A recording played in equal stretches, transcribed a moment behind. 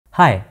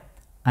Hi,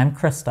 I'm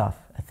Christoph,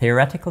 a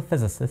theoretical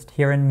physicist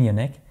here in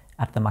Munich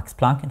at the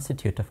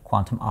Max-Planck-Institute of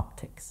Quantum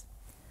Optics.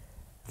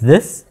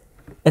 This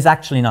is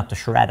actually not a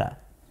shredder.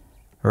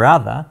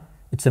 Rather,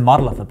 it's a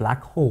model of a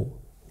black hole.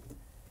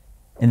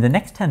 In the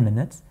next 10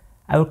 minutes,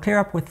 I will clear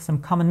up with some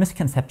common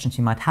misconceptions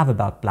you might have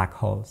about black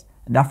holes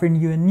and offer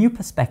you a new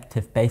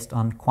perspective based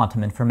on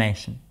quantum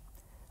information.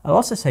 I'll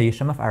also show you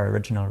some of our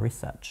original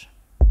research.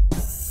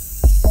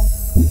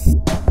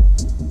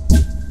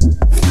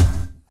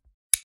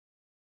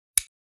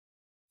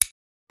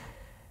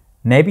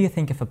 Maybe you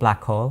think of a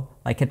black hole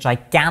like a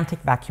gigantic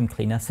vacuum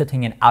cleaner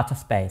sitting in outer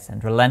space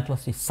and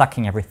relentlessly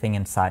sucking everything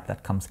inside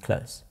that comes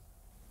close.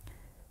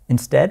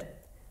 Instead,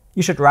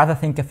 you should rather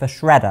think of a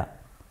shredder.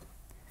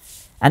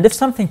 And if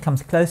something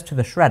comes close to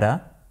the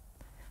shredder,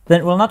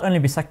 then it will not only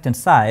be sucked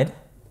inside,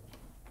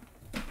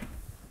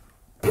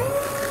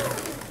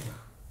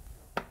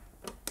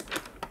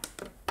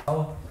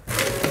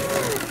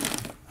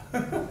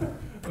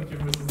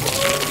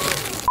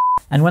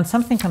 and when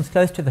something comes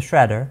close to the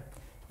shredder,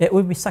 it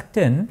will be sucked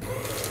in,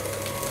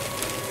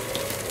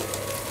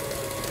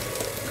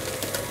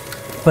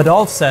 but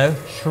also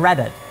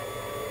shredded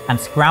and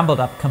scrambled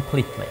up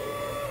completely.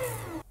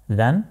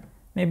 Then,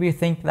 maybe you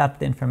think that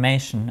the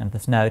information in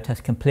this node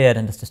has cleared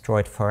and is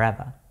destroyed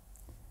forever.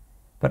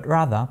 But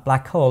rather,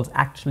 black holes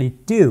actually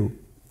do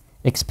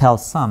expel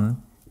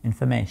some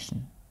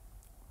information.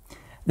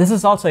 This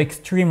is also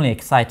extremely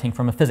exciting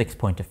from a physics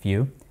point of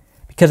view,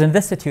 because in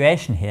this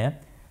situation here,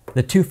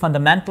 the two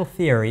fundamental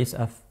theories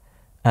of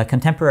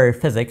contemporary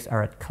physics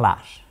are at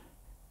clash.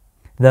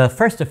 The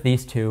first of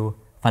these two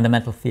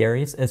fundamental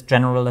theories is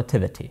general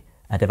relativity,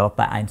 developed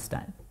by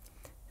Einstein.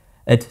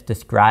 It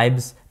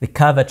describes the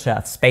curvature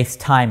of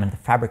space-time and the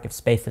fabric of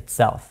space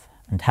itself,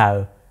 and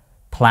how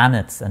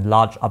planets and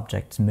large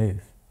objects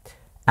move.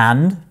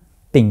 And,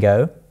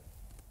 bingo,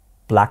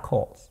 black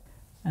holes.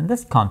 In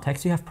this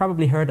context, you have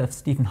probably heard of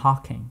Stephen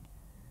Hawking.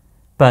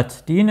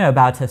 But do you know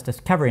about his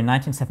discovery in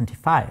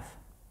 1975?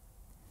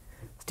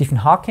 Stephen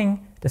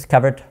Hawking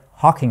discovered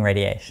Hawking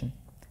radiation,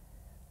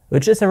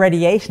 which is a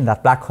radiation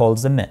that black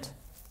holes emit.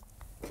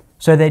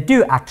 So they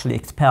do actually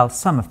expel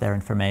some of their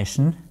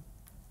information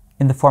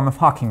in the form of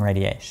Hawking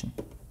radiation.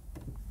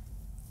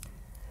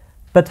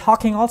 But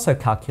Hawking also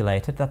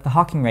calculated that the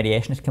Hawking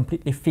radiation is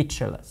completely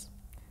featureless.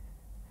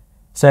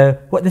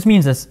 So what this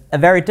means is a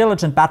very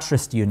diligent bachelor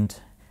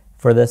student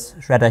for this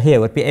shredder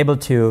here would be able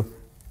to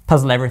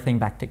puzzle everything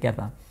back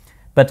together.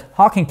 But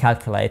Hawking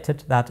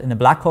calculated that in a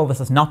black hole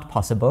this is not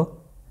possible,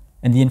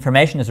 and the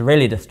information is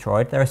really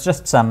destroyed. There is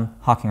just some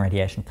Hawking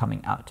radiation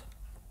coming out.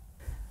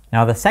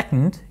 Now, the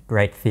second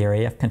great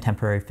theory of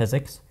contemporary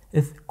physics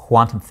is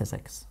quantum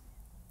physics.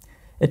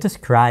 It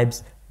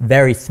describes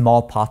very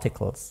small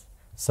particles.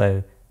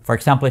 So, for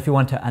example, if you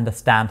want to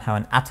understand how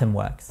an atom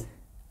works,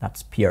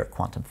 that's pure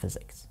quantum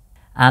physics.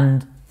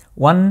 And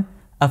one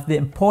of the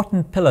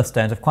important pillar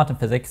stones of quantum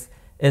physics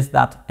is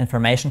that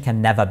information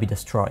can never be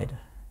destroyed.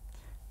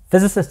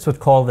 Physicists would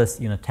call this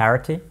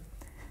unitarity.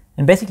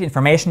 And basically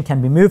information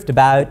can be moved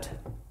about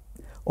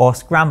or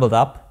scrambled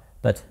up,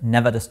 but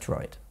never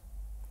destroyed.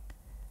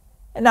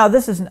 And now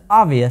this is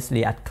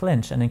obviously at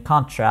clinch and in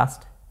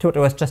contrast to what I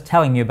was just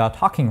telling you about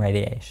Hawking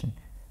radiation,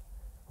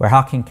 where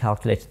Hawking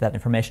calculated that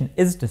information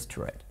is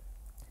destroyed.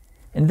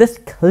 And this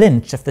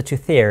clinch of the two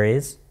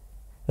theories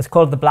is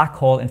called the black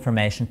hole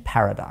information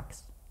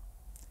paradox.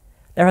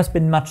 There has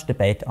been much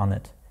debate on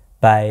it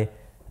by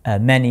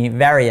many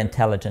very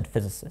intelligent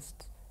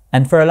physicists.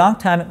 And for a long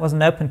time it was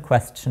an open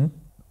question.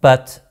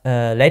 But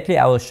lately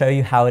I will show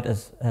you how it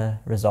is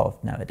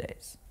resolved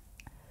nowadays.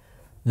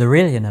 The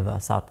real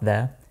universe out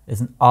there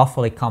is an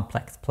awfully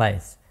complex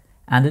place,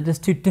 and it is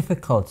too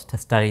difficult to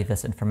study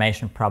this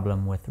information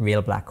problem with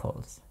real black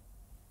holes.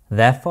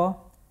 Therefore,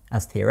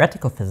 as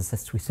theoretical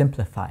physicists we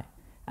simplify,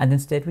 and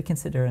instead we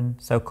consider a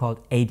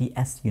so-called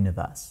ADS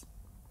universe.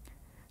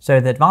 So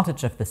the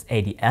advantage of this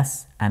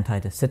ADS,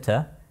 anti-de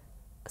Sitter,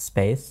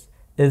 space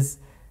is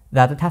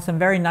that it has some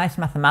very nice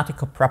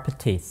mathematical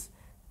properties.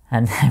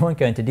 And I won't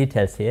go into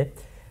details here,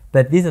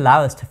 but these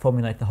allow us to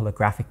formulate the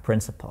holographic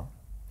principle.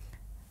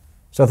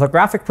 So the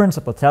holographic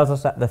principle tells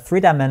us that the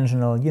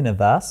three-dimensional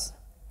universe,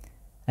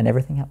 and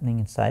everything happening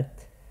inside,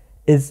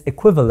 is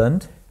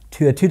equivalent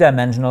to a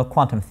two-dimensional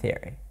quantum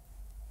theory.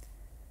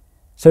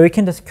 So we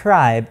can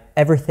describe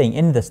everything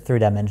in this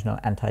three-dimensional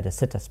anti-de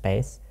Sitter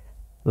space,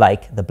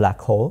 like the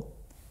black hole,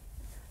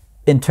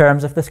 in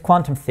terms of this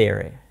quantum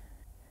theory.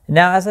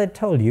 Now, as I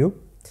told you,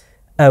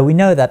 we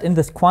know that in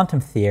this quantum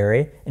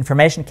theory,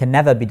 information can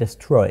never be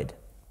destroyed.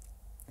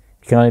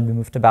 It can only be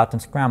moved about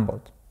and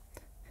scrambled.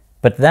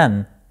 But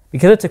then,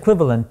 because it's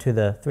equivalent to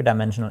the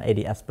three-dimensional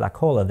ADS black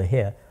hole over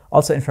here,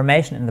 also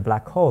information in the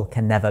black hole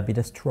can never be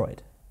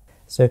destroyed.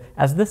 So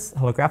as this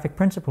holographic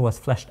principle was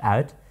fleshed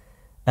out,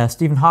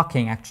 Stephen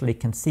Hawking actually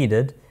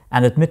conceded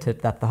and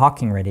admitted that the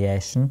Hawking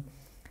radiation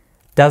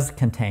does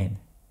contain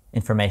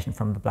information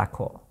from the black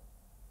hole.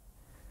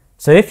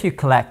 So if you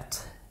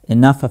collect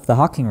enough of the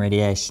Hawking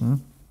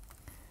radiation,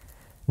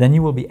 then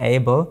you will be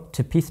able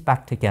to piece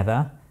back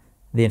together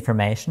the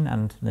information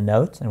and the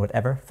notes and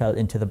whatever fell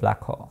into the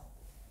black hole.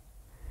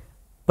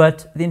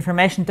 But the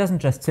information doesn't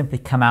just simply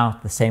come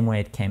out the same way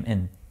it came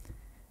in,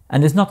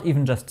 and is not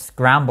even just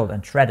scrambled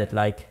and shredded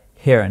like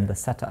here in the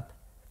setup.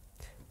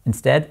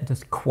 Instead, it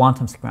is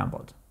quantum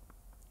scrambled.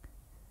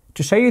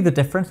 To show you the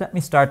difference, let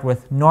me start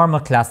with normal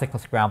classical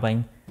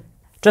scrambling,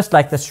 just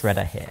like the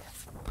shredder here.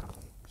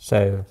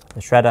 So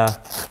the shredder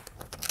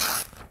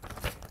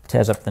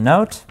tears up the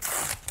note,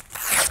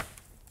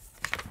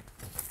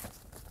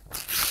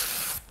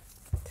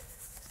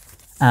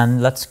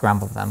 and let's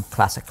scramble them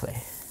classically.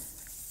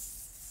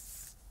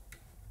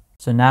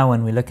 So now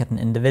when we look at an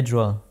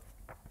individual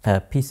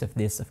piece of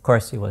this, of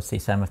course you will see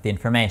some of the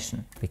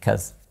information,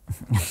 because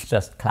it's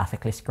just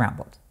classically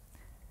scrambled.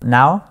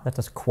 Now let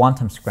us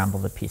quantum scramble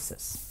the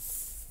pieces.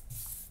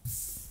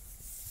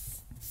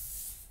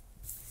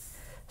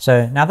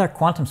 So now they're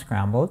quantum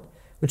scrambled,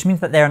 which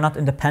means that they are not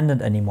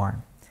independent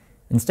anymore.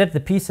 Instead, the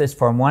pieces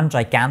form one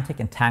gigantic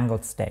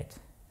entangled state.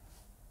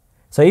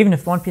 So even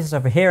if one piece is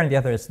over here and the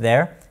other is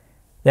there,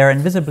 they're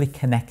invisibly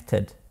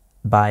connected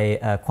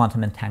by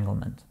quantum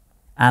entanglement.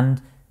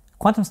 And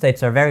quantum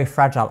states are very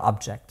fragile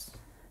objects.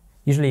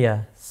 Usually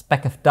a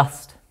speck of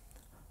dust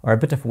or a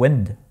bit of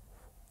wind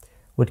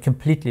would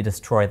completely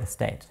destroy the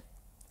state.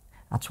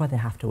 That's why they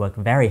have to work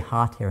very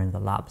hard here in the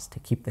labs to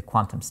keep the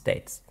quantum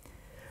states.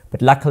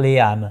 But luckily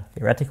I'm a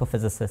theoretical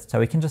physicist, so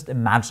we can just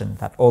imagine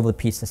that all the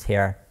pieces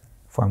here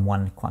form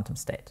one quantum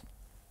state.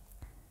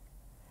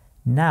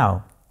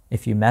 Now,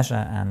 if you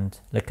measure and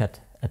look at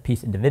a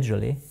piece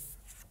individually,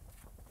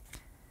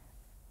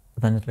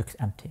 then it looks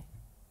empty.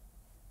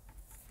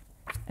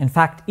 In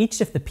fact,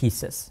 each of the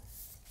pieces,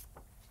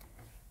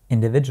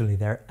 individually,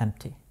 they're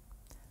empty.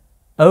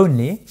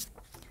 Only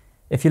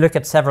if you look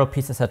at several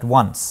pieces at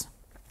once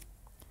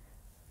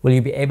will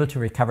you be able to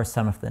recover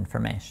some of the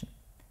information.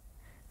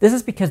 This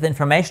is because the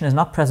information is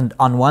not present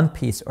on one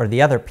piece or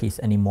the other piece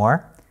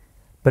anymore,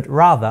 but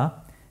rather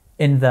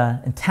in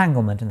the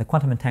entanglement, in the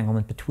quantum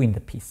entanglement between the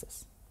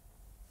pieces.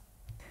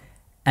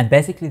 And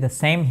basically the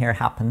same here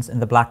happens in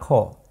the black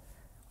hole.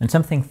 When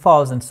something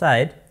falls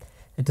inside,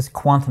 it is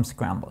quantum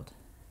scrambled.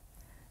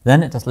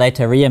 Then it is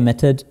later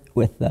re-emitted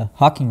with the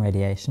Hawking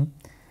radiation.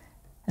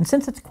 And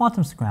since it's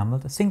quantum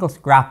scrambled, a single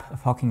scrap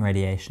of Hawking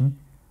radiation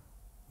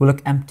will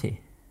look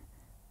empty.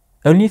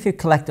 Only if you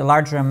collect a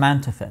larger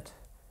amount of it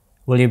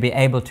will you be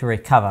able to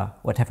recover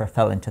whatever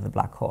fell into the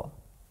black hole.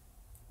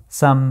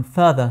 Some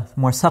further,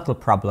 more subtle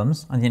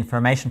problems on the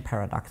information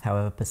paradox,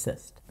 however,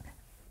 persist.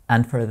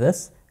 And for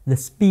this, the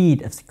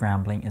speed of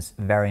scrambling is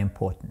very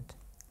important.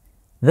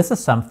 This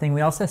is something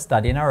we also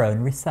study in our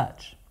own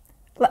research.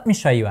 Let me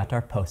show you at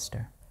our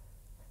poster.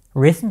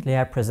 Recently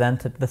I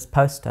presented this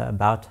poster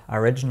about our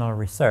original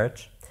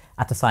research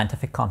at a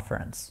scientific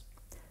conference.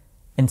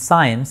 In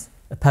science,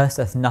 a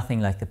poster is nothing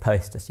like the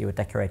posters you would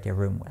decorate your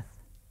room with.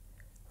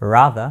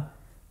 Rather,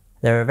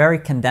 they're a very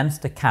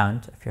condensed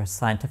account of your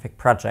scientific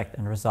project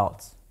and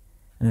results,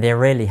 and they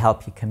really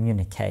help you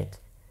communicate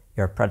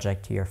your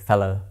project to your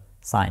fellow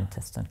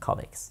scientists and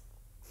colleagues.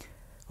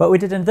 What we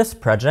did in this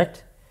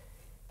project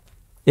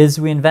is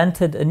we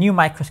invented a new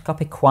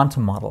microscopic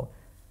quantum model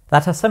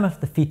that has some of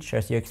the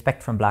features you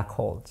expect from black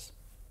holes.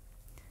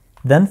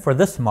 Then for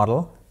this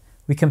model,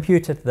 we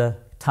computed the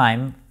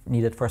time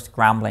needed for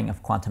scrambling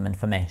of quantum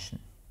information.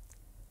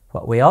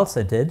 What we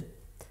also did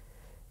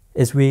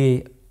is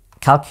we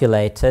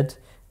calculated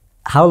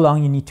how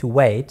long you need to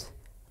wait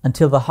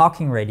until the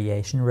Hawking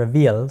radiation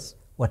reveals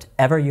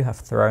whatever you have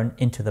thrown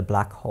into the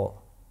black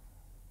hole.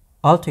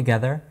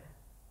 Altogether,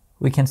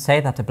 we can say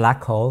that a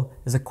black hole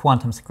is a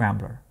quantum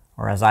scrambler,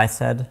 or as I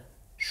said,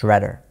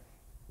 shredder.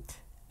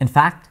 In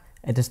fact,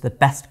 it is the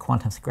best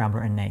quantum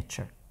scrambler in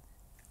nature,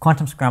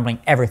 quantum scrambling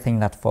everything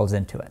that falls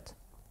into it.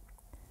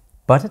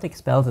 But it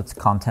expels its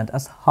content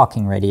as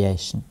Hawking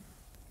radiation.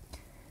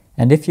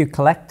 And if you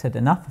collected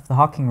enough of the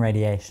Hawking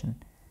radiation,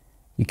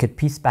 you could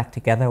piece back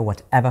together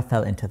whatever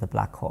fell into the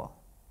black hole.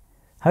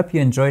 Hope you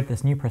enjoyed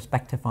this new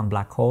perspective on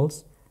black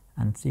holes,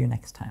 and see you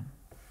next time.